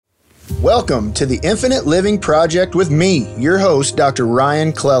Welcome to the Infinite Living Project with me, your host, Dr.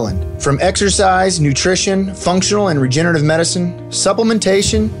 Ryan Cleland. From exercise, nutrition, functional and regenerative medicine,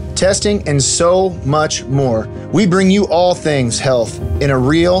 supplementation, testing, and so much more, we bring you all things health in a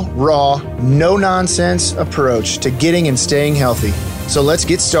real, raw, no-nonsense approach to getting and staying healthy. So let's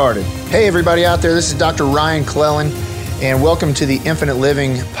get started. Hey, everybody out there, this is Dr. Ryan Cleland, and welcome to the Infinite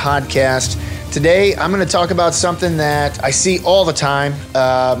Living Podcast. Today, I'm going to talk about something that I see all the time,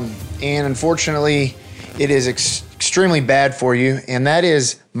 and unfortunately, it is extremely bad for you, and that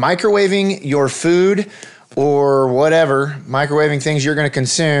is microwaving your food or whatever, microwaving things you're going to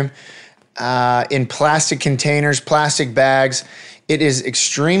consume in plastic containers, plastic bags. It is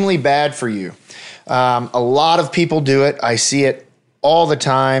extremely bad for you. A lot of people do it. I see it all the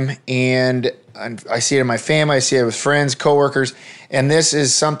time, and I see it in my family. I see it with friends, coworkers, and this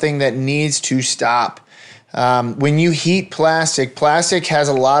is something that needs to stop. When you heat plastic has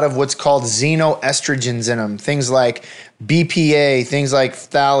a lot of what's called xenoestrogens in them, things like BPA, things like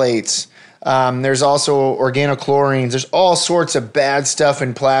phthalates. There's also organochlorines. There's all sorts of bad stuff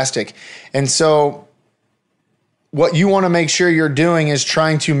in plastic. And so what you want to make sure you're doing is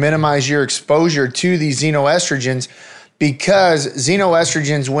trying to minimize your exposure to these xenoestrogens, because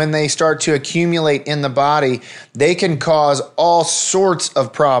xenoestrogens, when they start to accumulate in the body, they can cause all sorts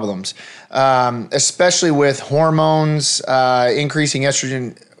of problems, especially with hormones, increasing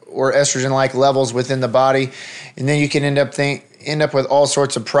estrogen or estrogen-like levels within the body. And then you can end up with all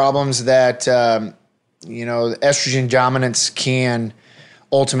sorts of problems that, estrogen dominance can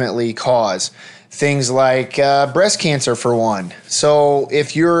ultimately cause. Things like breast cancer, for one. So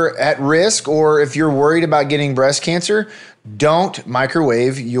if you're at risk or if you're worried about getting breast cancer, don't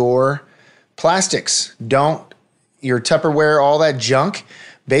microwave your plastics. Don't your Tupperware, all that junk.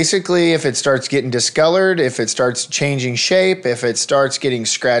 Basically, if it starts getting discolored, if it starts changing shape, if it starts getting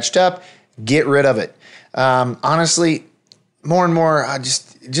scratched up, get rid of it. Honestly, more and more,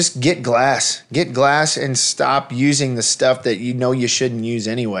 just get glass. Get glass and stop using the stuff that you know you shouldn't use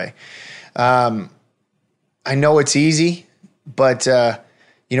anyway. I know it's easy, but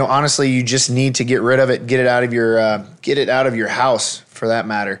honestly, you just need to get rid of it. Get it out of your house, for that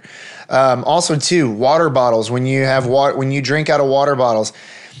matter. Also, too, water bottles. When you drink out of water bottles,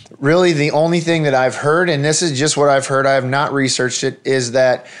 really the only thing that I've heard, and this is just what I've heard, I have not researched it, is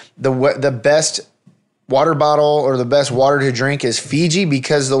that the best water bottle or the best water to drink is Fiji,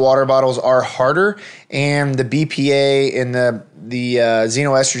 because the water bottles are harder and the BPA and the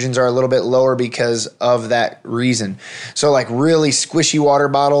xenoestrogens are a little bit lower because of that reason. So like really squishy water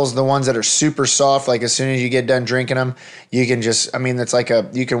bottles, the ones that are super soft, like as soon as you get done drinking them, you can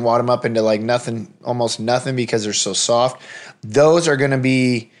you can wad them up into like nothing, almost nothing, because they're so soft. Those are going to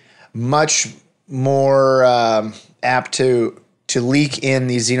be much more apt to leak in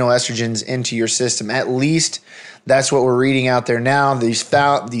these xenoestrogens into your system. At least that's what we're reading out there now. These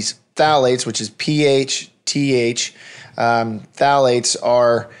phthalates, which is pH, TH, phthalates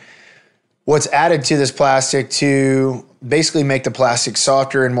are what's added to this plastic to basically make the plastic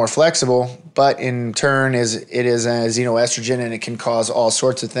softer and more flexible, but in turn it is a xenoestrogen, and it can cause all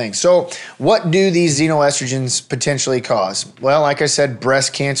sorts of things. So what do these xenoestrogens potentially cause? Well, like I said,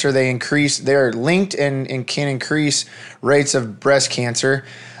 breast cancer, they're linked and can increase rates of breast cancer.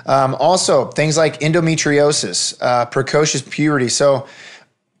 Also, things like endometriosis, precocious puberty. So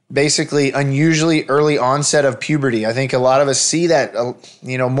basically unusually early onset of puberty. I think a lot of us see that,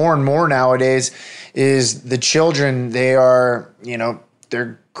 more and more nowadays, is the children, they're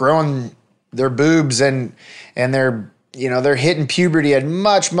growing their boobs and they're hitting puberty at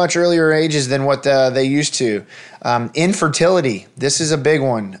much, much earlier ages than what they used to. Infertility, this is a big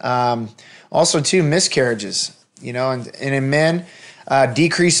one. Also, too, miscarriages, and in men,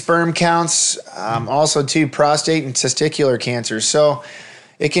 decreased sperm counts, also, too, prostate and testicular cancer. So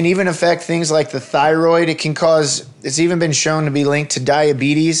it can even affect things like the thyroid. It's even been shown to be linked to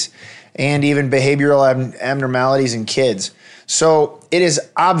diabetes and even behavioral abnormalities in kids. So it is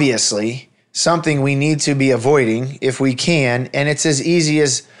obviously something we need to be avoiding if we can. And it's as easy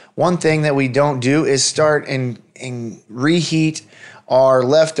as one thing that we don't do is start and reheat our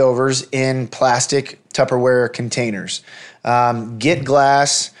leftovers in plastic Tupperware containers. Get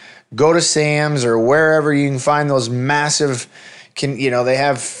glass, go to Sam's or wherever you can find those massive, they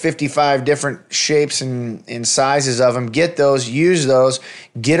have 55 different shapes and sizes of them. Get those, use those,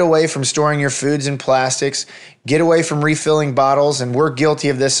 get away from storing your foods in plastics, get away from refilling bottles. And we're guilty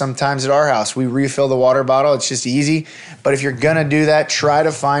of this sometimes at our house. We refill the water bottle. It's just easy. But if you're going to do that, try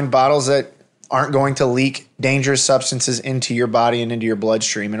to find bottles that aren't going to leak dangerous substances into your body and into your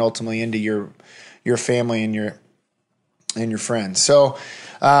bloodstream and ultimately into your family and your friends. So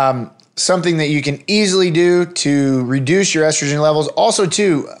something that you can easily do to reduce your estrogen levels. Also,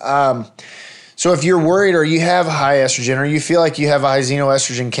 too, so if you're worried or you have high estrogen or you feel like you have a high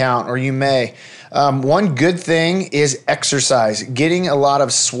xenoestrogen count, or you may, one good thing is exercise. Getting a lot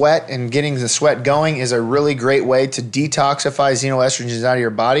of sweat and getting the sweat going is a really great way to detoxify xenoestrogens out of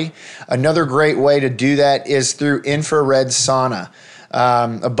your body. Another great way to do that is through infrared sauna.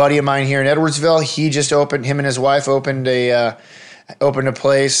 A buddy of mine here in Edwardsville, him and his wife opened a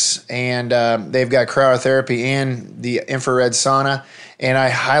place, and they've got cryotherapy and the infrared sauna. And I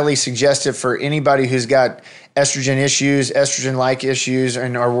highly suggest it for anybody who's got estrogen issues, estrogen-like issues,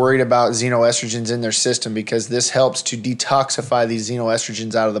 and are worried about xenoestrogens in their system, because this helps to detoxify these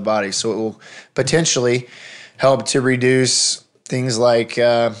xenoestrogens out of the body. So it will potentially help to reduce things like,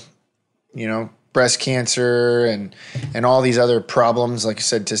 breast cancer and all these other problems. Like I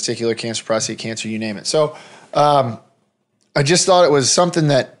said, testicular cancer, prostate cancer, you name it. So I just thought it was something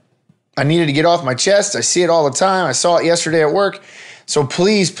that I needed to get off my chest. I see it all the time. I saw it yesterday at work. So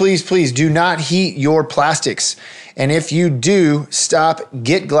please, please, please do not heat your plastics. And if you do, stop,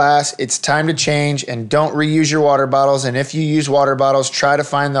 get glass. It's time to change, and don't reuse your water bottles. And if you use water bottles, try to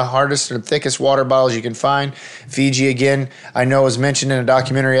find the hardest or thickest water bottles you can find. Fiji, again, I know was mentioned in a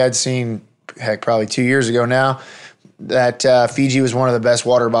documentary I'd seen, probably 2 years ago now, that Fiji was one of the best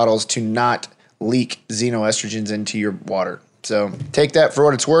water bottles to not leak xenoestrogens into your water. So take that for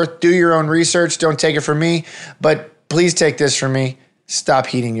what it's worth. Do your own research. Don't take it from me, but please take this from me. Stop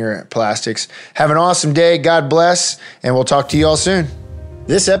heating your plastics. Have an awesome day. God bless, and we'll talk to you all soon.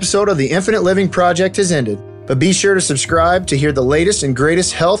 This episode of the Infinite Living Project has ended, but be sure to subscribe to hear the latest and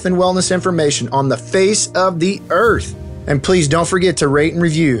greatest health and wellness information on the face of the earth. And please don't forget to rate and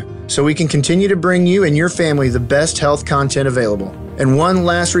review so we can continue to bring you and your family the best health content available. And one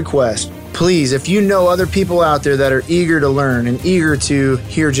last request. Please, if you know other people out there that are eager to learn and eager to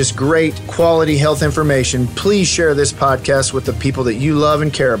hear just great quality health information, please share this podcast with the people that you love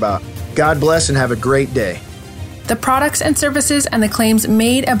and care about. God bless and have a great day. The products and services and the claims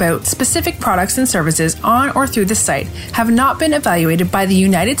made about specific products and services on or through the site have not been evaluated by the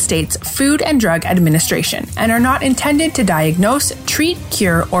United States Food and Drug Administration and are not intended to diagnose, treat,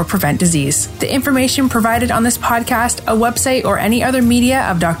 cure, or prevent disease. The information provided on this podcast, a website, or any other media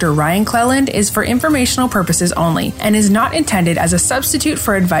of Dr. Ryan Cleland is for informational purposes only and is not intended as a substitute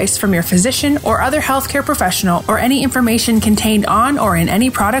for advice from your physician or other healthcare professional or any information contained on or in any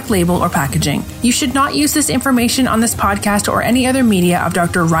product label or packaging. You should not use this information on this podcast or any other media of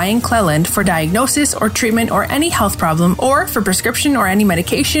Dr. Ryan Cleland for diagnosis or treatment or any health problem, or for prescription or any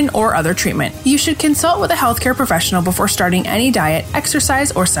medication or other treatment. You should consult with a healthcare professional before starting any diet,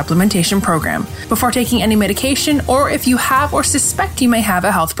 exercise, or supplementation program, before taking any medication, or if you have or suspect you may have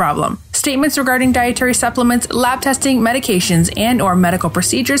a health problem. Statements regarding dietary supplements, lab testing, medications, and or medical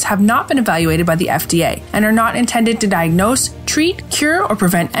procedures have not been evaluated by the FDA and are not intended to diagnose, treat, cure, or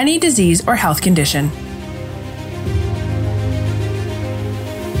prevent any disease or health condition.